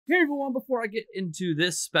Hey everyone, before I get into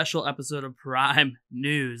this special episode of Prime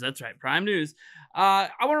News, that's right, Prime News, I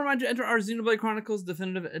want to remind you to enter our Xenoblade Chronicles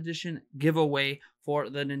Definitive Edition giveaway for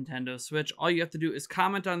the Nintendo Switch. All you have to do is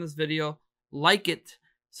comment on this video, like it,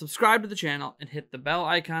 subscribe to the channel, and hit the bell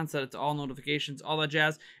icon so that it's all notifications, all that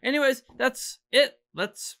jazz. Anyways, that's it.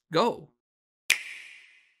 Let's go.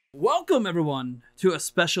 Welcome everyone to a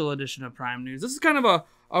special edition of Prime News. This is kind of a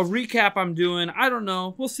recap I'm doing. I don't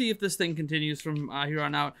know. We'll see if this thing continues from here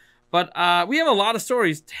on out. But we have a lot of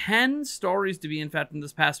stories. 10 stories to be in fact in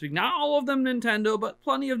this past week. Not all of them Nintendo, but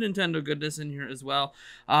plenty of Nintendo goodness in here as well.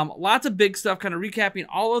 Lots of big stuff, kind of recapping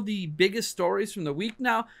all of the biggest stories from the week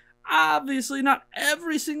now. Obviously, not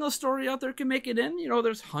every single story out there can make it in. You know,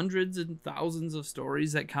 there's hundreds and thousands of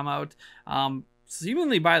stories that come out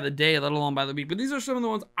seemingly by the day, let alone by the week. But these are some of the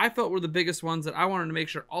ones I felt were the biggest ones that I wanted to make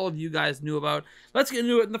sure all of you guys knew about. Let's get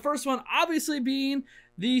into it. And the first one, obviously, being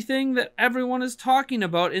the thing that everyone is talking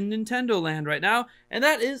about in Nintendo land right now, and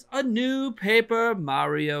that is a new Paper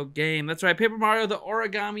Mario game. That's right, Paper Mario the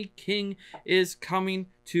Origami King is coming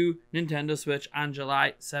to Nintendo Switch on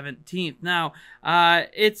July 17th. Now,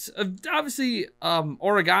 it's obviously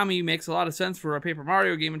origami makes a lot of sense for a Paper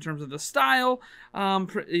Mario game in terms of the style.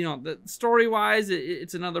 You know, the story-wise,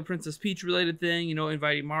 it's another Princess Peach related thing. You know,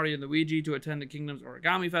 inviting Mario and Luigi to attend the Kingdom's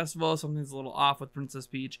Origami Festival. Something's a little off with Princess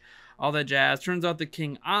Peach. All that jazz. Turns out the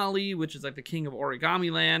King Ali, which is like the king of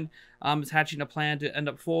Origami Land, is hatching a plan to end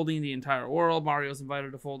up folding the entire world. Mario's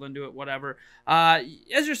invited to fold into it, whatever. As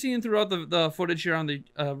you're seeing throughout the footage here on the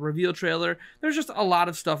reveal trailer, there's just a lot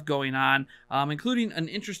of stuff going on, including an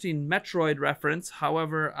interesting Metroid reference.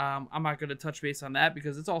 However, I'm not going to touch base on that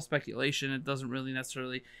because it's all speculation. It doesn't really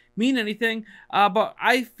necessarily mean anything. But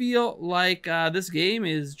I feel like this game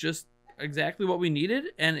is just exactly what we needed,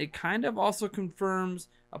 and it kind of also confirms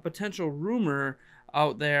a potential rumor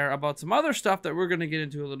out there about some other stuff that we're going to get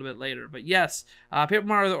into a little bit later. But yes, Paper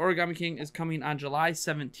Mario the Origami King is coming on July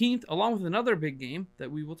 17th, along with another big game that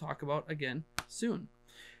we will talk about again soon.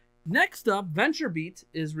 Next up, VentureBeat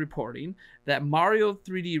is reporting that Mario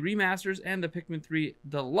 3D Remasters and the Pikmin 3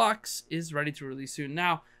 Deluxe is ready to release soon.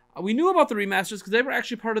 Now, we knew about the remasters because they were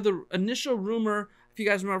actually part of the initial rumor, if you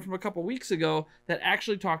guys remember from a couple weeks ago, that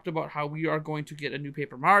actually talked about how we are going to get a new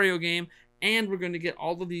Paper Mario game, and we're going to get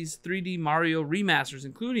all of these 3D Mario remasters,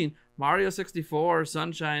 including Mario 64,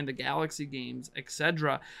 Sunshine, the Galaxy games,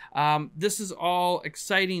 etc. This is all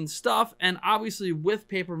exciting stuff, and obviously with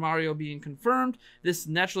Paper Mario being confirmed, this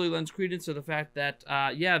naturally lends credence to the fact that,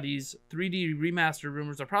 yeah, these 3D remaster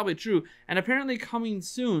rumors are probably true, and apparently coming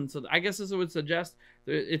soon. So I guess this would suggest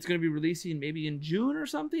it's going to be releasing maybe in June or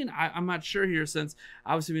something. I'm not sure here, since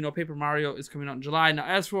obviously we know Paper Mario is coming out in July. Now,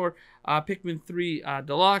 as for Pikmin 3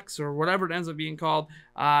 Deluxe, or whatever it ends up being called,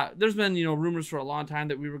 there's been, you know, rumors for a long time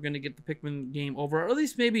that we were going to get the Pikmin game over, or at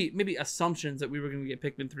least maybe assumptions that we were going to get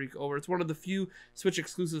Pikmin 3 over. It's one of the few Switch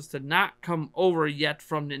exclusives to not come over yet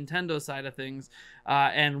from Nintendo side of things,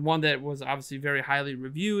 and one that was obviously very highly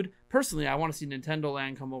reviewed. Personally, I want to see Nintendo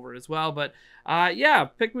Land come over as well, but yeah,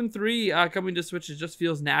 Pikmin 3 coming to Switch, it just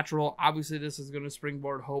feels natural. Obviously, this is going to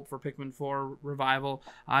springboard hope for Pikmin 4 revival.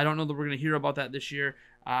 I don't know that we're going to hear about that this year.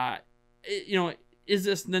 You know, is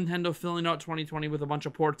this Nintendo filling out 2020 with a bunch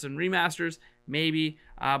of ports and remasters? Maybe,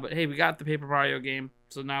 but hey, we got the Paper Mario game,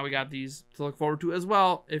 so now we got these to look forward to as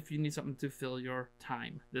well if you need something to fill your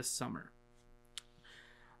time this summer.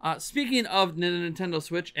 Speaking of the Nintendo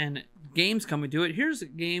Switch and games coming to it, here's a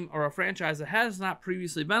game or a franchise that has not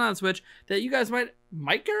previously been on Switch that you guys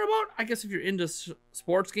might care about, I guess, if you're into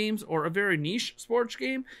sports games or a very niche sports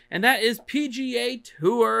game, and that is PGA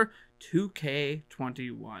Tour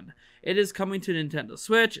 2K21. It is coming to Nintendo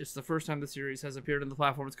Switch. It's the first time the series has appeared on the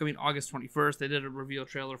platform. It's coming August 21st. They did a reveal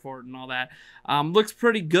trailer for it and all that. Looks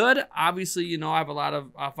pretty good. Obviously, you know, I have a lot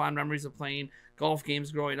of fond memories of playing golf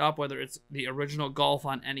games growing up, whether it's the original golf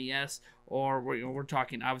on NES or we're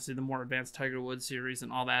talking obviously the more advanced Tiger Woods series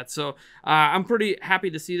and all that. So I'm pretty happy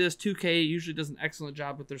to see this. 2K usually does an excellent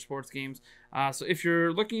job with their sports games. So if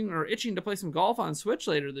you're looking or itching to play some golf on Switch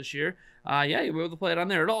later this year, yeah, you'll be able to play it on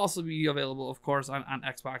there. It'll also be available, of course, on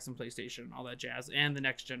Xbox and PlayStation and all that jazz, and the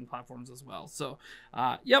next-gen platforms as well. So,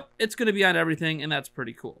 yep, it's going to be on everything, and that's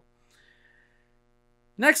pretty cool.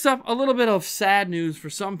 Next up, a little bit of sad news for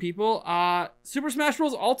some people. Super Smash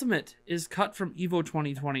Bros. Ultimate is cut from EVO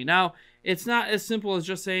 2020. Now, it's not as simple as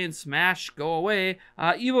just saying Smash, go away.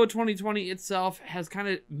 EVO 2020 itself has kind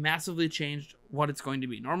of massively changed what it's going to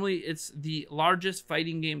be. Normally, it's the largest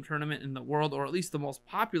fighting game tournament in the world, or at least the most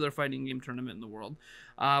popular fighting game tournament in the world,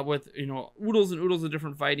 with oodles and oodles of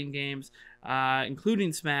different fighting games,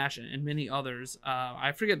 including Smash and many others.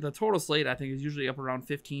 I forget the total slate. I think is usually up around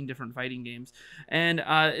 15 different fighting games, and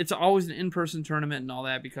it's always an in-person tournament and all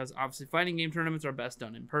that, because obviously fighting game tournaments are best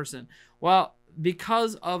done in person. Well,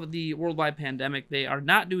 because of the worldwide pandemic, they are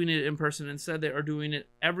not doing it in person. Instead, they are doing it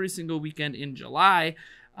every single weekend in July.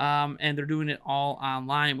 And they're doing it all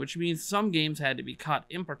online, which means some games had to be cut.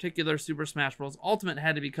 In particular, Super Smash Bros. Ultimate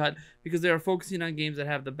had to be cut because they are focusing on games that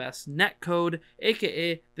have the best netcode,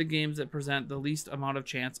 aka the games that present the least amount of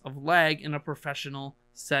chance of lag in a professional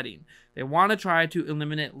setting. They want to try to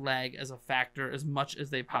eliminate lag as a factor as much as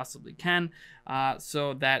they possibly can.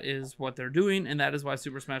 So that is what they're doing, and that is why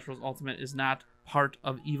Super Smash Bros. Ultimate is not part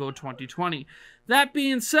of EVO 2020. That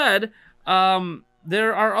being said,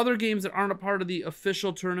 there are other games that aren't a part of the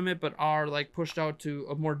official tournament, but are like pushed out to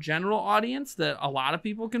a more general audience that a lot of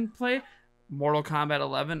people can play. Mortal Kombat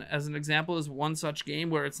 11, as an example, is one such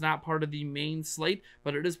game where it's not part of the main slate,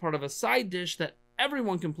 but it is part of a side dish that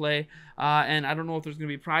everyone can play, and I don't know if there's going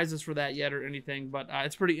to be prizes for that yet or anything, but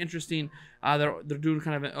it's pretty interesting. They're doing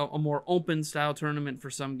kind of a more open style tournament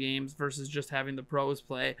for some games versus just having the pros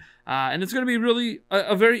play, and it's going to be really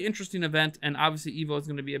a very interesting event, and obviously EVO is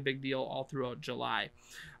going to be a big deal all throughout July.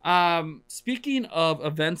 Speaking of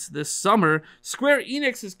events this summer, Square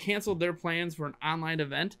Enix has canceled their plans for an online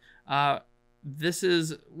event. This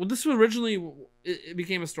was originally, it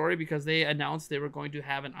became a story because they announced they were going to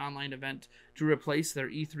have an online event to replace their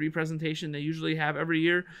E3 presentation they usually have every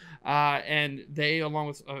year, and they, along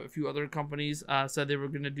with a few other companies, said they were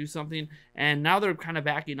going to do something, and now they're kind of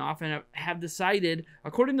backing off and have decided,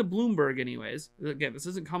 according to Bloomberg anyways, again, this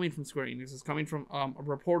isn't coming from Square Enix, it's coming from a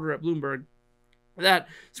reporter at Bloomberg, that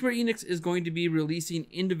Square Enix is going to be releasing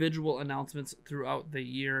individual announcements throughout the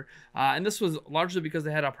year. And this was largely because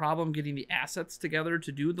they had a problem getting the assets together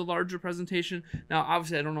to do the larger presentation. Now,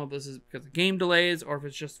 obviously, I don't know if this is because of game delays or if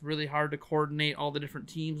it's just really hard to coordinate all the different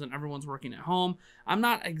teams and everyone's working at home. I'm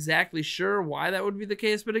not exactly sure why that would be the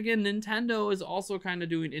case, but again, Nintendo is also kind of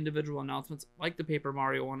doing individual announcements like the Paper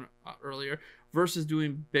Mario one earlier, versus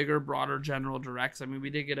doing bigger, broader general directs. I mean, we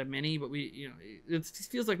did get a mini, but it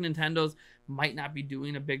feels like Nintendo's might not be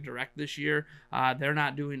doing a big direct this year. They're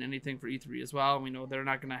not doing anything for E3 as well. We know they're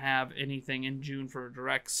not going to have anything in June for a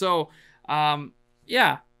direct. So,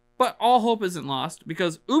 yeah, but all hope isn't lost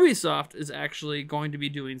because Ubisoft is actually going to be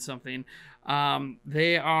doing something.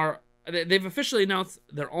 They've officially announced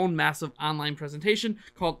their own massive online presentation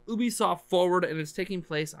called Ubisoft Forward, and it's taking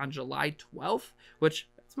place on July 12th, which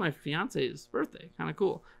it's my fiance's birthday. Kind of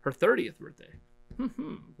cool. Her 30th birthday.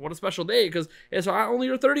 What a special day, because it's not only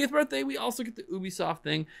her 30th birthday, we also get the Ubisoft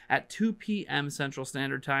thing at 2 p.m. Central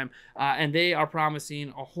Standard Time, and they are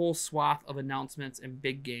promising a whole swath of announcements and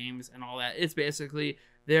big games and all that. It's basically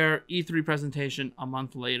their E3 presentation a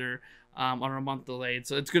month later, or a month delayed,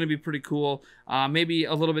 so it's going to be pretty cool. Maybe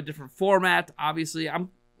a little bit different format, obviously.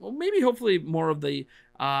 Hopefully more of the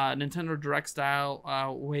Nintendo Direct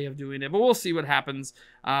style way of doing it, but we'll see what happens.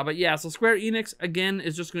 But yeah, so Square Enix again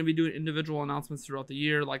is just going to be doing individual announcements throughout the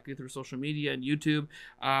year, likely through social media and YouTube,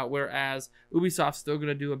 whereas Ubisoft's still going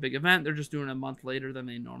to do a big event. They're just doing it a month later than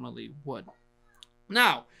they normally would.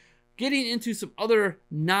 Now, getting into some other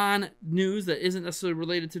non-news that isn't necessarily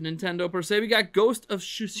related to Nintendo per se, we got Ghost of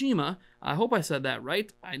Tsushima. I hope I said that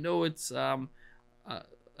right. I know it's a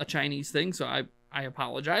Chinese thing, so I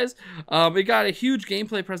apologize. We got a huge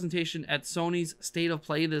gameplay presentation at Sony's State of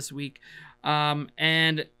Play this week.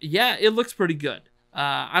 And yeah, it looks pretty good.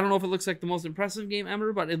 I don't know if it looks like the most impressive game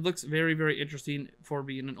ever, but it looks very, very interesting for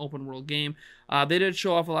being an open world game. They did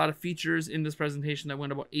show off a lot of features in this presentation that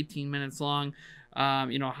went about 18 minutes long.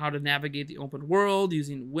 How to navigate the open world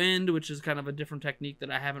using wind, which is kind of a different technique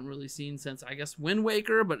that I haven't really seen since, I guess, Wind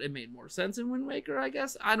Waker, but it made more sense in Wind Waker, I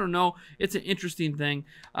guess. I don't know. It's an interesting thing.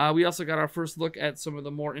 We also got our first look at some of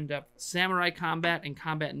the more in-depth samurai combat and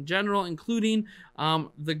combat in general, including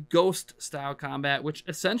the ghost-style combat, which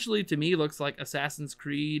essentially, to me, looks like Assassin's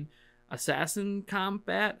Creed assassin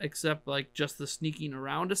combat, except like just the sneaking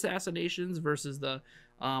around assassinations versus the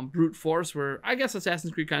brute force, where I guess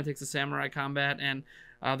Assassin's Creed kind of takes the samurai combat and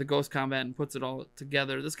the ghost combat and puts it all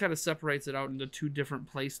together. This kind of separates it out into two different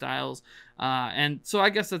play styles, and so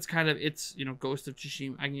I guess that's kind of it's Ghost of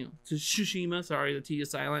Tsushima. Tsushima, sorry, the T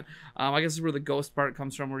is silent. I guess is where the ghost part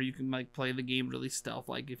comes from, where you can like play the game really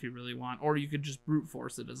stealth-like if you really want, or you could just brute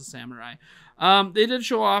force it as a samurai. They did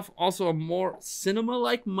show off also a more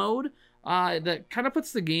cinema-like mode that kind of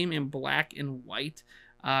puts the game in black and white.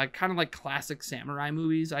 kind of like classic samurai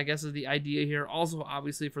movies, I guess is the idea here. Also,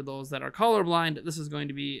 obviously, for those that are colorblind, this is going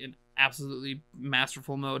to be an absolutely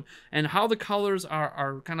masterful mode, and how the colors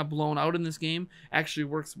are kind of blown out in this game actually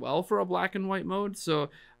works well for a black and white mode. So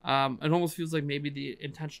it almost feels like maybe the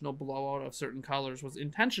intentional blowout of certain colors was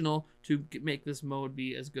intentional to make this mode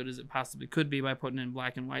be as good as it possibly could be by putting in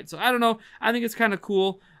black and white. So I don't know, I think it's kind of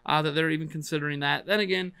cool that they're even considering that. Then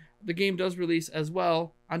again, the game does release as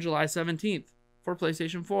well on July 17th for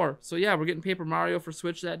PlayStation 4. So yeah, we're getting Paper Mario for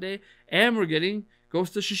Switch that day, and we're getting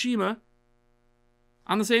Ghost of Tsushima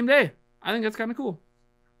on the same day. I think that's kind of cool.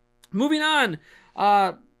 Moving on,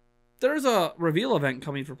 there's a reveal event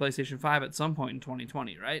coming for PlayStation 5 at some point in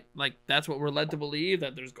 2020, right? Like, that's what we're led to believe,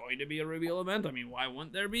 that there's going to be a reveal event. I mean, why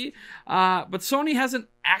wouldn't there be? But Sony hasn't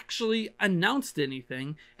actually announced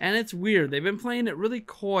anything, and it's weird. They've been playing it really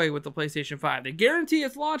coy with the PlayStation 5. They guarantee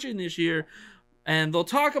it's launching this year, and they'll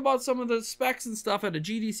talk about some of the specs and stuff at a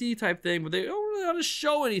GDC type thing, but they don't really want to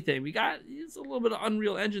show anything. It's a little bit of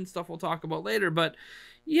Unreal Engine stuff we'll talk about later, but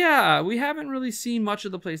yeah, we haven't really seen much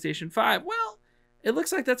of the PlayStation 5. Well, it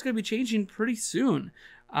looks like that's going to be changing pretty soon.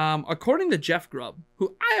 According to Jeff Grubb,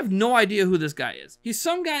 who I have no idea who this guy is. He's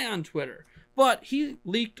some guy on Twitter, but he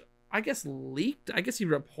I guess he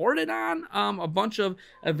reported on a bunch of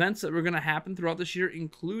events that were going to happen throughout this year,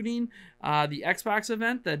 including the Xbox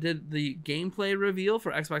event that did the gameplay reveal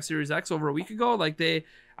for Xbox Series X over a week ago.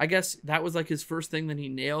 I guess that was like his first thing that he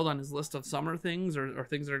nailed on his list of summer things, or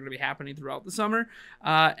things that are going to be happening throughout the summer.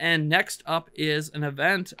 And next up is an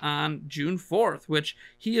event on June 4th, which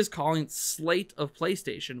he is calling Slate of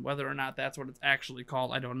PlayStation. Whether or not that's what it's actually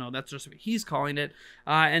called, I don't know. That's just what he's calling it.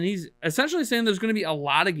 And he's essentially saying there's going to be a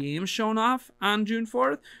lot of games shown off on June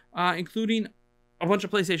 4th, including a bunch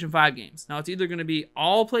of PlayStation 5 games. Now, it's either going to be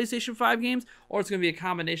all PlayStation 5 games, or it's going to be a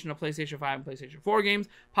combination of PlayStation 5 and PlayStation 4 games,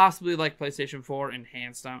 possibly like PlayStation 4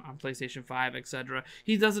 enhanced on PlayStation 5, etc.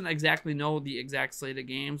 He doesn't exactly know the exact slate of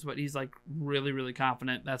games, but he's like really, really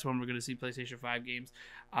confident that's when we're going to see PlayStation 5 games,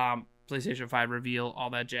 PlayStation 5 reveal,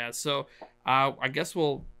 all that jazz. So I guess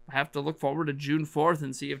we'll have to look forward to June 4th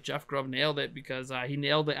and see if Jeff Grubb nailed it, because he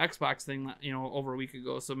nailed the Xbox thing, over a week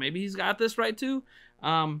ago. So maybe he's got this right too.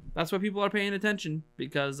 That's why people are paying attention,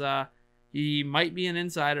 because he might be an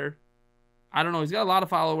insider. I don't know. He's got a lot of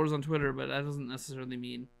followers on Twitter, but that doesn't necessarily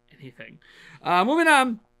mean anything. Moving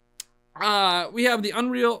on. We have the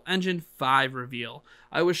Unreal Engine 5 reveal.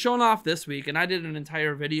 I was shown off this week, and I did an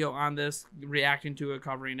entire video on this, reacting to it,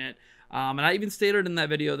 covering it. And I even stated in that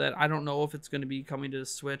video that I don't know if it's going to be coming to the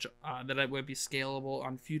Switch, that it would be scalable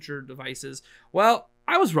on future devices. Well,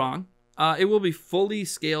 I was wrong. It will be fully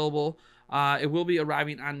scalable. It will be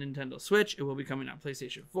arriving on Nintendo Switch. It will be coming on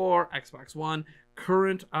PlayStation 4, Xbox One,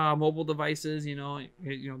 current mobile devices,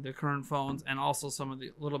 the current phones, and also some of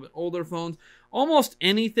the little bit older phones. Almost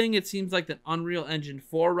anything it seems like that Unreal Engine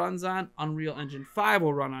 4 runs on, Unreal Engine 5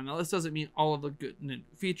 will run on. Now, this doesn't mean all of the good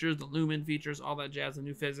features, the Lumen features, all that jazz, the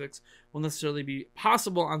new physics will necessarily be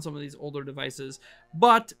possible on some of these older devices,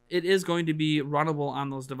 but it is going to be runnable on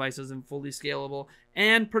those devices and fully scalable,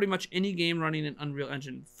 and pretty much any game running in Unreal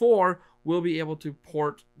Engine 4 will be able to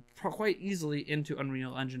port quite easily into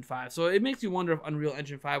Unreal Engine 5. So it makes you wonder if Unreal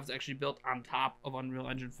Engine 5 was actually built on top of Unreal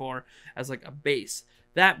Engine 4 as like a base.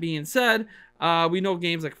 That being said, we know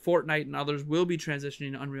games like Fortnite and others will be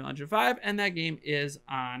transitioning to Unreal Engine 5, and that game is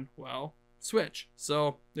on, well, Switch.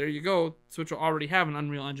 So there you go. Switch will already have an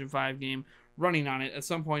Unreal Engine 5 game running on it at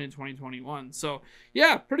some point in 2021. So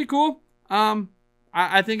yeah, pretty cool.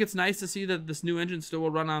 I think it's nice to see that this new engine still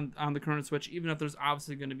will run on the current Switch, even if there's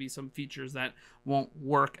obviously going to be some features that won't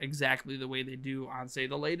work exactly the way they do on, say,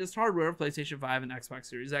 the latest hardware, PlayStation 5 and Xbox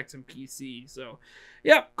Series X and PC. So,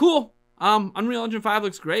 yeah, cool. Unreal Engine 5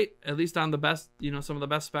 looks great, at least on the best, some of the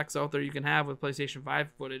best specs out there you can have with PlayStation 5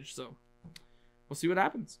 footage. So, we'll see what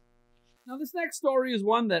happens. Now, this next story is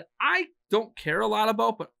one that I don't care a lot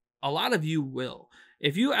about, but a lot of you will.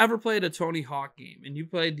 If you ever played a Tony Hawk game, and you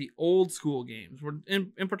played the old school games,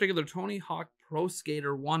 in particular Tony Hawk Pro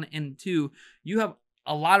Skater 1 and 2, you have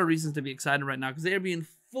a lot of reasons to be excited right now, because they are being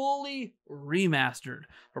fully remastered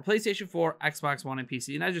for PlayStation 4, Xbox One, and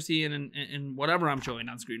PC. And as you see in whatever I'm showing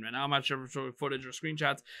on screen right now, I'm not sure if I'm showing footage or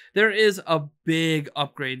screenshots, there is a big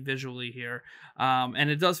upgrade visually here. And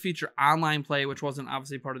it does feature online play, which wasn't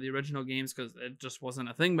obviously part of the original games because it just wasn't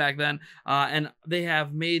a thing back then. And they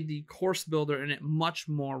have made the course builder in it much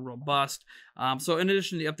more robust. So in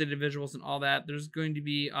addition to the updated visuals and all that, there's going to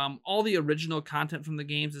be all the original content from the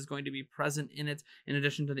games is going to be present in it, in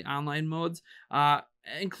addition to the online modes.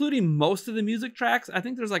 including most of the music tracks. I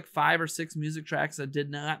think there's like 5 or 6 music tracks that did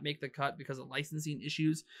not make the cut because of licensing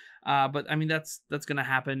issues. But I mean, that's going to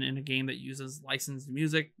happen in a game that uses licensed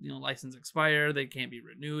music. You know, license expire, they can't be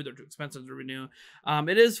renewed, they're too expensive to renew.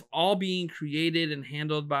 It is all being created and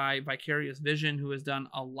handled by Vicarious Vision, who has done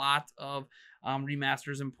a lot of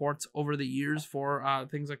remasters and ports over the years for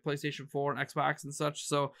things like PlayStation 4 and Xbox and such.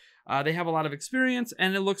 So they have a lot of experience,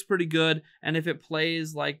 and it looks pretty good. And if it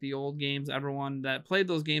plays like the old games, everyone that played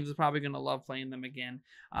those games is probably going to love playing them again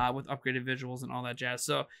with upgraded visuals and all that jazz.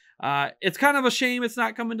 So it's kind of a shame it's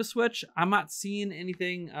not coming to Switch. I'm not seeing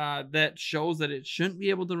anything that shows that it shouldn't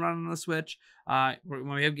be able to run on the Switch.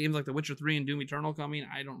 When we have games like The Witcher 3 and Doom Eternal coming,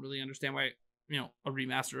 I don't really understand why, you know, a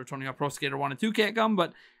remaster of Tony Hawk Pro Skater 1 and 2 can't come,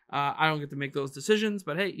 but I don't get to make those decisions.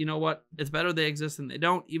 But hey, you know what? It's better they exist than they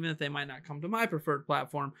don't. Even if they might not come to my preferred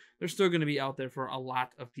platform, they're still going to be out there for a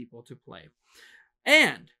lot of people to play.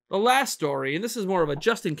 And the last story, and this is more of a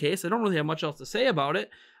just in case, I don't really have much else to say about it.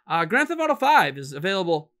 Grand Theft Auto 5 is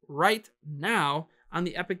available right now on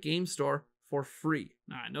the Epic Games Store for free.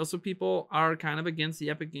 Now, I know some people are kind of against the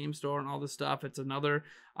Epic Games Store and all this stuff. It's another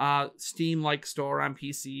Steam-like store on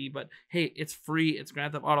PC, but hey, it's free. It's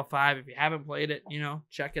Grand Theft Auto 5. If you haven't played it, you know,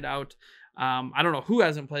 check it out. I don't know who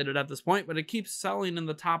hasn't played it at this point, but it keeps selling in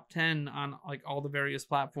the top 10 on like all the various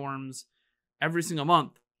platforms every single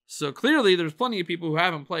month. So clearly there's plenty of people who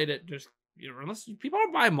haven't played it. Just, you know, unless people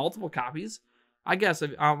don't buy multiple copies, I guess,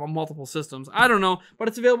 on multiple systems. I don't know, but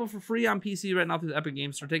it's available for free on PC right now through the Epic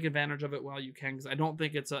Games Store. Take advantage of it while you can, because I don't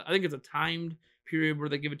think it's I think it's a timed period where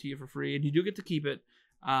they give it to you for free, and you do get to keep it.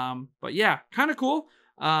 But yeah, kind of cool.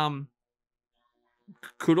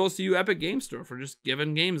 Kudos to you, Epic Games Store, for just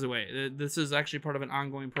giving games away. This is actually part of an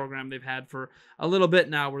ongoing program they've had for a little bit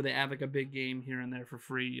now, where they add like a big game here and there for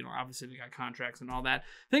free. You know, obviously they got contracts and all that.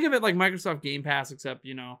 Think of it like Microsoft Game Pass, except,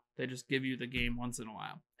 you know, they just give you the game once in a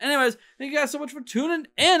while. Anyways, thank you guys so much for tuning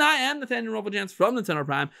in. I am Nathaniel Robojans from Nintendo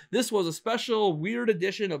Prime. This was a special weird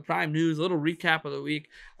edition of Prime News, a little recap of the week.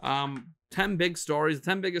 10 big stories, the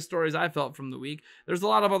 10 biggest stories I felt from the week. There's a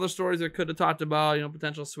lot of other stories I could have talked about, you know,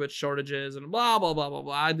 potential Switch shortages and blah, blah, blah, blah,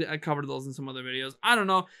 blah. I covered those in some other videos. I don't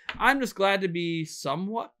know. I'm just glad to be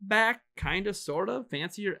somewhat back, kind of, sort of.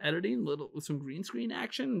 Fancier editing, with some green screen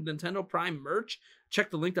action, Nintendo Prime merch. Check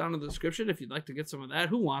the link down in the description if you'd like to get some of that.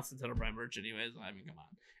 Who wants Nintendo Prime merch anyways? I mean, come on.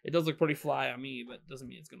 It does look pretty fly on me, but doesn't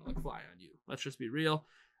mean it's going to look fly on you. Let's just be real.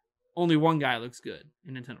 Only one guy looks good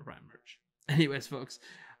in Nintendo Prime merch. Anyways, folks.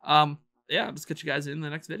 Yeah, I'll just catch you guys in the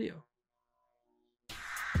next video.